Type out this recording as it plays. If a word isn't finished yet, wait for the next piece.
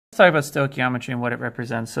Let's talk about stoichiometry and what it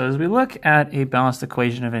represents. So as we look at a balanced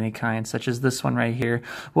equation of any kind, such as this one right here,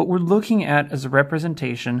 what we're looking at is a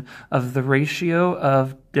representation of the ratio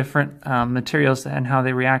of different materials and how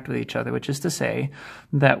they react with each other, which is to say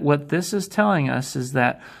that what this is telling us is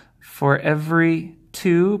that for every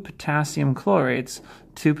 2 potassium chlorides,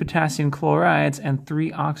 2 potassium chlorides, and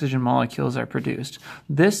 3 oxygen molecules are produced.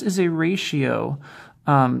 This is a ratio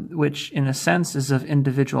which in a sense is of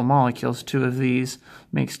individual molecules. 2 of these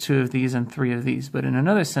makes 2 of these and 3 of these, but in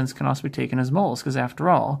another sense can also be taken as moles, because after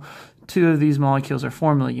all, 2 of these molecules are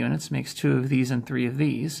formula units, makes 2 of these and 3 of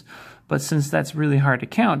these. But since that's really hard to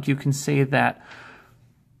count, you can say that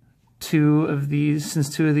 2 of these, since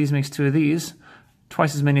 2 of these makes 2 of these,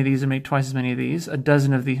 twice as many of these would make twice as many of these, 2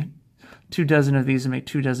 dozen of these would make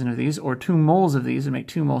 2 dozen of these, or 2 moles of these would make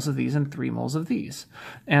 2 moles of these and 3 moles of these.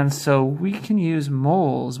 And so we can use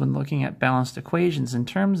moles when looking at balanced equations in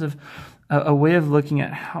terms of a way of looking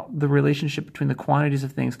at how the relationship between the quantities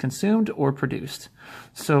of things consumed or produced.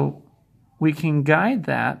 So we can guide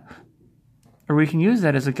that, or we can use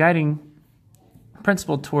that as a guiding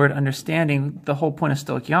principle toward understanding the whole point of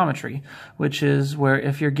stoichiometry, which is where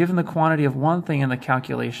if you're given the quantity of one thing in the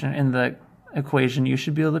calculation, in the equation, you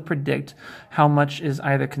should be able to predict how much is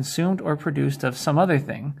either consumed or produced of some other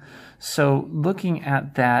thing. So looking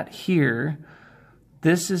at that here,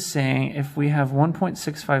 this is saying if we have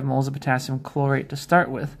 1.65 moles of potassium chlorate to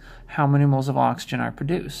start with, how many moles of oxygen are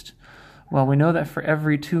produced? Well, we know that for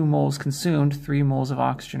every 2 moles consumed, 3 moles of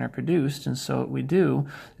oxygen are produced, and so what we do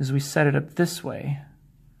is we set it up this way,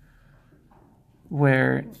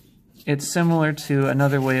 where it's similar to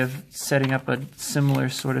another way of setting up a similar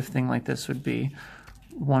sort of thing like this would be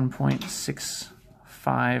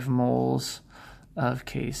 1.65 moles of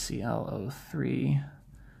KClO3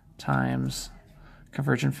 times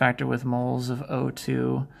conversion factor with moles of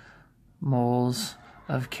O2, moles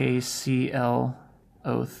of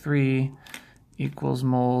KClO3 equals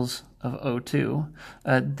moles of O2.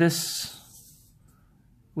 This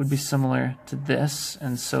would be similar to this,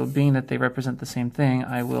 and so being that they represent the same thing,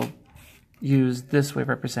 I will use this way of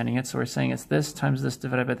representing it. So we're saying it's this times this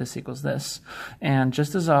divided by this equals this. And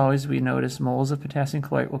just as always, we notice moles of potassium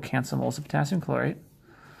chlorate will cancel moles of potassium chlorate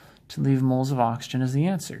to leave moles of oxygen as the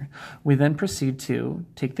answer. We then proceed to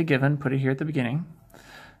take the given, put it here at the beginning.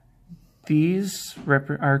 These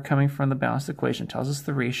are coming from the balanced equation. It tells us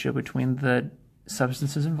the ratio between the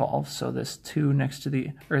substances involved. So this 2 next to the,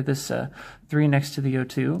 or this 3 next to the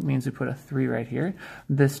O2 means we put a 3 right here.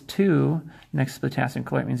 This 2 next to potassium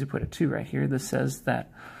chlorate means we put a 2 right here. This says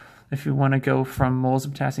that if you want to go from moles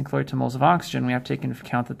of potassium chlorate to moles of oxygen, we have to take into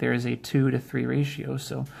account that there is a 2 to 3 ratio.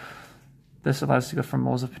 So this allows us to go from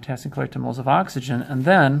moles of potassium chlorate to moles of oxygen. And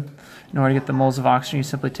then, in order to get the moles of oxygen, you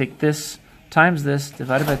simply take this times this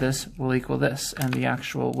divided by this will equal this. And the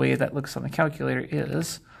actual way that looks on the calculator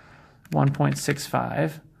is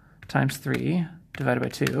 1.65 times 3 divided by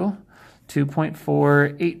 2,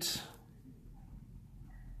 2.48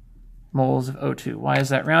 moles of O2. Why is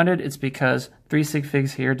that rounded? It's because 3 sig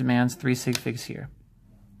figs here demands 3 sig figs here.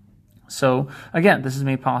 So again, this is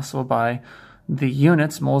made possible by the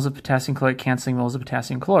units, moles of potassium chlorate canceling moles of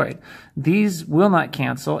potassium chlorate. These will not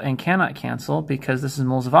cancel and cannot cancel because this is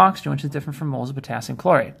moles of oxygen, which is different from moles of potassium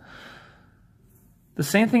chlorate. The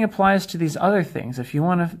same thing applies to these other things. If you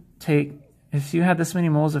want to if you had this many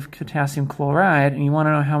moles of potassium chloride and you want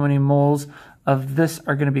to know how many moles of this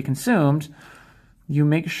are going to be consumed, you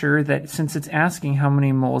make sure that since it's asking how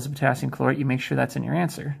many moles of potassium chlorate, you make sure that's in your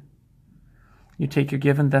answer. You take your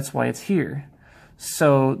given, that's why it's here.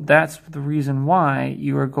 So that's the reason why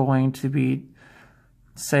you are going to be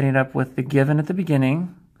setting it up with the given at the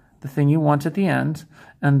beginning, the thing you want at the end,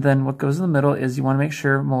 and then what goes in the middle is you want to make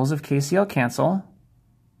sure moles of KCl cancel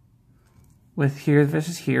with here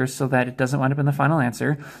versus here so that it doesn't wind up in the final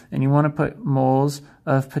answer. And you want to put moles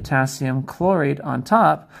of potassium chlorate on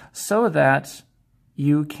top so that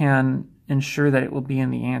you can ensure that it will be in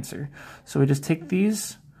the answer. So we just take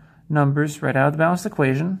these numbers right out of the balanced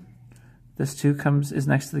equation. This 2 is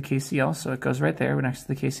next to the KCl, so it goes right there. We're next to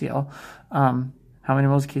the KCl. How many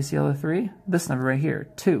moles of KClO3? This number right here,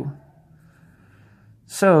 2.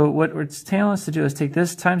 So what it's telling us to do is take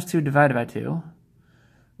this times 2 divided by 2,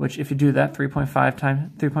 which if you do that,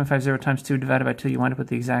 3.50 times 2 divided by 2, you wind up with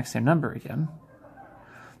the exact same number again.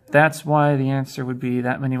 That's why the answer would be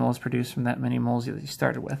that many moles produced from that many moles that you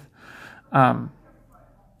started with. How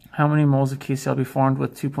many moles of KCl will be formed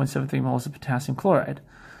with 2.73 moles of potassium chloride?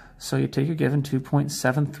 So you take your given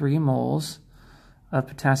 2.73 moles of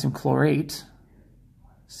potassium chlorate,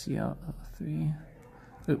 KClO3,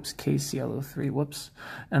 whoops,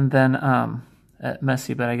 and then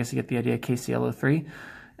messy, but I guess you get the idea, KClO3.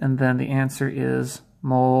 And then the answer is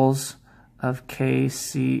moles of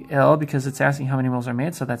KCl, because it's asking how many moles are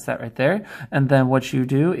made, so that's that right there. And then what you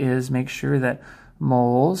do is make sure that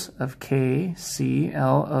moles of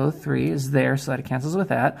KClO3 is there so that it cancels with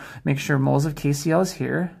that. Make sure moles of KCl is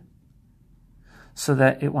here so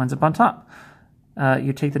that it winds up on top.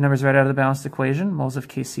 You take the numbers right out of the balanced equation, moles of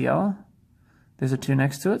KCl. There's a 2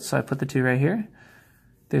 next to it, so I put the 2 right here.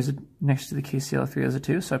 There's a, next to the KCl3 there's a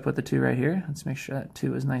 2, so I put the 2 right here. Let's make sure that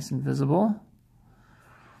 2 is nice and visible.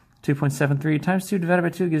 2.73 times 2 divided by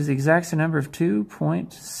 2 gives the exact same number of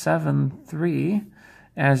 2.73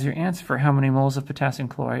 as your answer for how many moles of potassium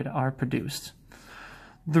chloride are produced.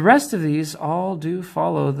 The rest of these all do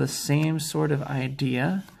follow the same sort of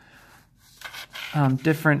idea. A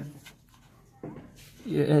different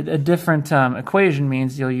equation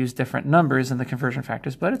means you'll use different numbers in the conversion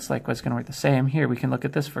factors, but it's likewise going to work the same. Here we can look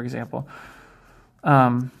at this, for example.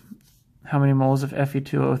 How many moles of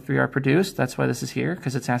Fe2O3 are produced? That's why this is here,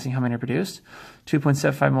 because it's asking how many are produced.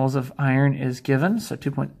 2.75 moles of iron is given, so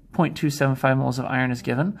 2.275 moles of iron is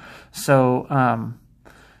given. So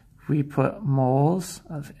we put moles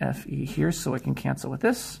of Fe here so it can cancel with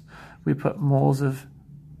this. We put moles of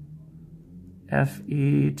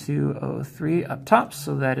Fe2O3 up top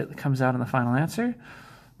so that it comes out in the final answer.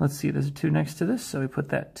 Let's see, there's a 2 next to this, so we put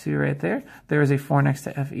that 2 right there. There is a 4 next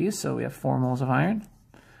to Fe, so we have 4 moles of iron.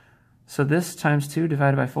 So this times 2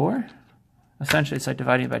 divided by 4. Essentially, it's like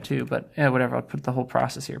dividing it by 2, but yeah, whatever. I'll put the whole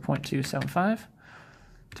process here. 0.275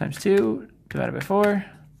 times 2 divided by 4.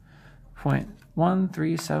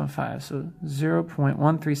 0.1375. So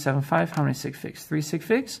 0.1375. How many sig figs? 3 sig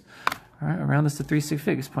figs. All right, around this to 3 sig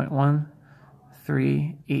figs.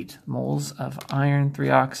 0.138 moles of iron 3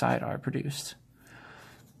 oxide are produced.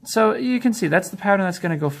 So you can see that's the pattern that's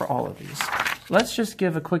going to go for all of these. Let's just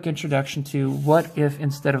give a quick introduction to what if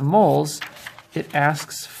instead of moles, it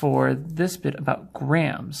asks for this bit about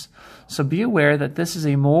grams. So be aware that this is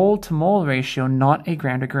a mole to mole ratio, not a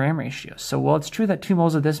gram to gram ratio. So while it's true that 2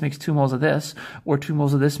 moles of this makes 2 moles of this, or 2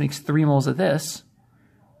 moles of this makes 3 moles of this,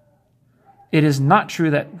 it is not true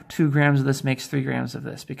that 2 grams of this makes 3 grams of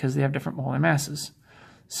this, because they have different molar masses.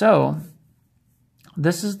 So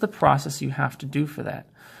this is the process you have to do for that.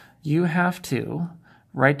 You have to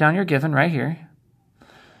write down your given right here.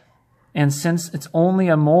 And since it's only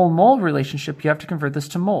a mole-mole relationship, you have to convert this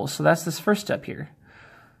to moles. So that's this first step here.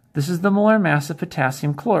 This is the molar mass of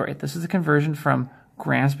potassium chlorate. This is the conversion from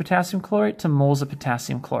grams of potassium chlorate to moles of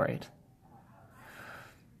potassium chlorate.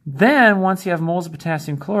 Then, once you have moles of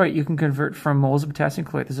potassium chlorate, you can convert from moles of potassium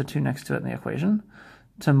chlorate, there's a 2 next to it in the equation,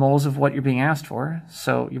 to moles of what you're being asked for.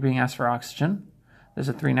 So you're being asked for oxygen. There's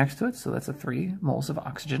a 3 next to it, so that's a 3 moles of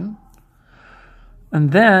oxygen.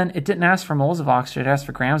 And then it didn't ask for moles of oxygen, it asked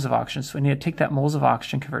for grams of oxygen. So we need to take that moles of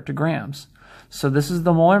oxygen, convert to grams. So this is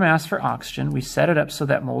the molar mass for oxygen. We set it up so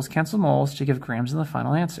that moles cancel moles to give grams in the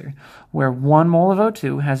final answer, where 1 mole of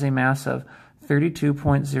O2 has a mass of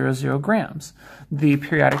 32.00 grams. The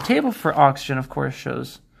periodic table for oxygen, of course,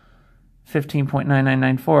 shows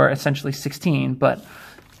 15.9994, essentially 16, but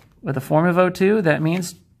with a form of O2, that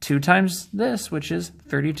means 2 times this, which is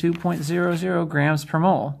 32.00 grams per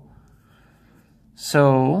mole.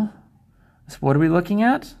 So what are we looking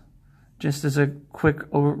at? Just as a quick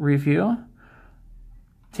review,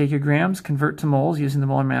 take your grams, convert to moles using the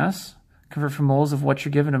molar mass, convert from moles of what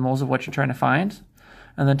you're given to moles of what you're trying to find,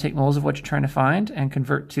 and then take moles of what you're trying to find and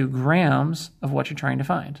convert to grams of what you're trying to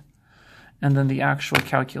find. And then the actual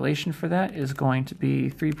calculation for that is going to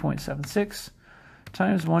be 3.76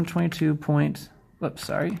 times 122 divided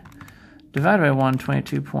by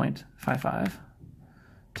 122.55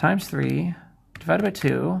 times 3 divided by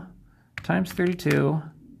 2 times 32,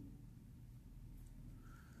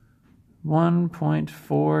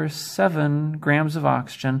 1.47 grams of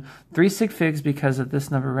oxygen, 3 sig figs because of this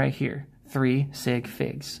number right here, 3 sig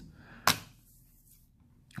figs.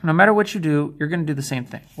 No matter what you do, you're going to do the same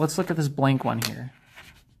thing. Let's look at this blank one here.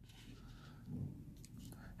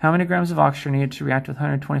 How many grams of oxygen are needed to react with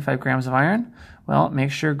 125 grams of iron? Well, make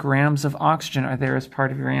sure grams of oxygen are there as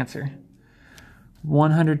part of your answer.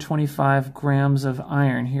 125 grams of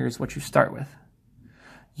iron, here's what you start with.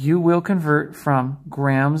 You will convert from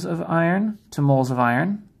grams of iron to moles of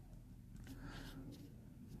iron,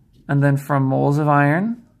 and then from moles of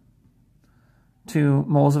iron to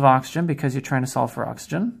moles of oxygen because you're trying to solve for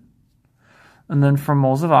oxygen, and then from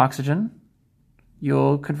moles of oxygen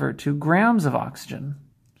you'll convert to grams of oxygen.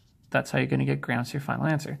 That's how you're going to get grams to your final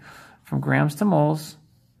answer. From grams to moles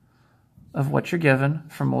of what you're given,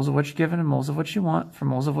 from moles of what you're given and moles of what you want, from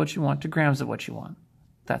moles of what you want to grams of what you want.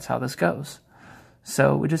 That's how this goes.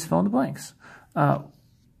 So we just fill in the blanks.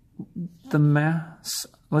 The mass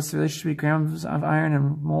what's the relationship between grams of iron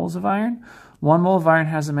and moles of iron? 1 mole of iron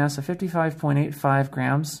has a mass of 55.85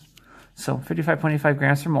 grams. So 55.85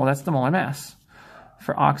 grams per mole, that's the molar mass.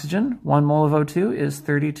 For oxygen, 1 mole of O2 is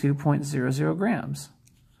 32.00 grams.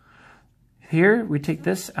 Here, we take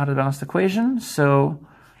this out of the balanced equation. So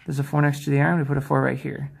there's a 4 next to the iron, we put a 4 right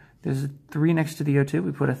here. There's a 3 next to the O2,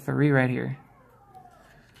 we put a 3 right here.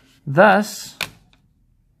 Thus,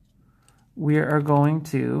 we are going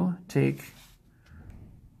to take,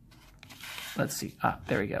 let's see,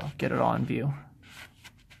 there we go, get it all in view.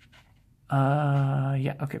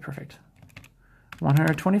 Yeah, okay, perfect.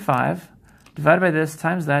 125 divided by this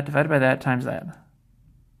times that, divided by that times that.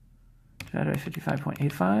 Divided by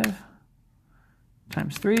 55.85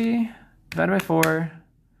 times 3, divided by 4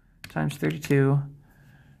 times 32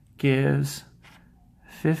 gives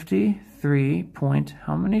 53 point,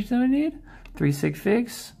 how many do I need? 3 sig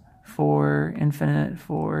figs, 4 infinite,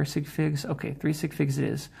 4 sig figs. Okay, 3 sig figs it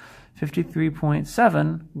is.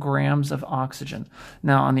 53.7 grams of oxygen.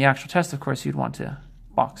 Now, on the actual test, of course, you'd want to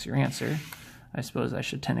box your answer. I suppose I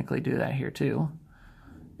should technically do that here, too.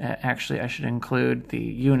 Actually, I should include the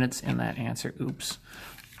units in that answer. Oops.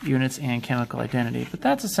 Units and chemical identity. But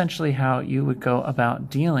that's essentially how you would go about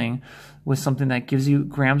dealing with something that gives you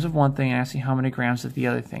grams of one thing and asking how many grams of the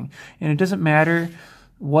other thing. And it doesn't matter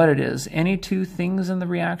what it is. Any two things in the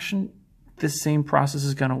reaction, this same process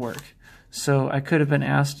is going to work. So I could have been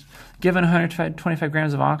asked, given 125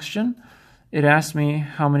 grams of oxygen, it asked me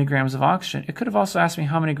how many grams of oxygen. It could have also asked me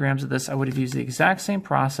how many grams of this. I would have used the exact same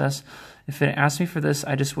process. If it asked me for this,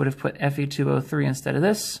 I just would have put Fe2O3 instead of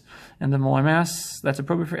this, and the molar mass that's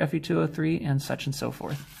appropriate for Fe2O3, and such and so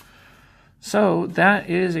forth. So that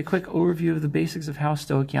is a quick overview of the basics of how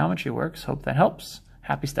stoichiometry works. Hope that helps.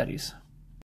 Happy studies.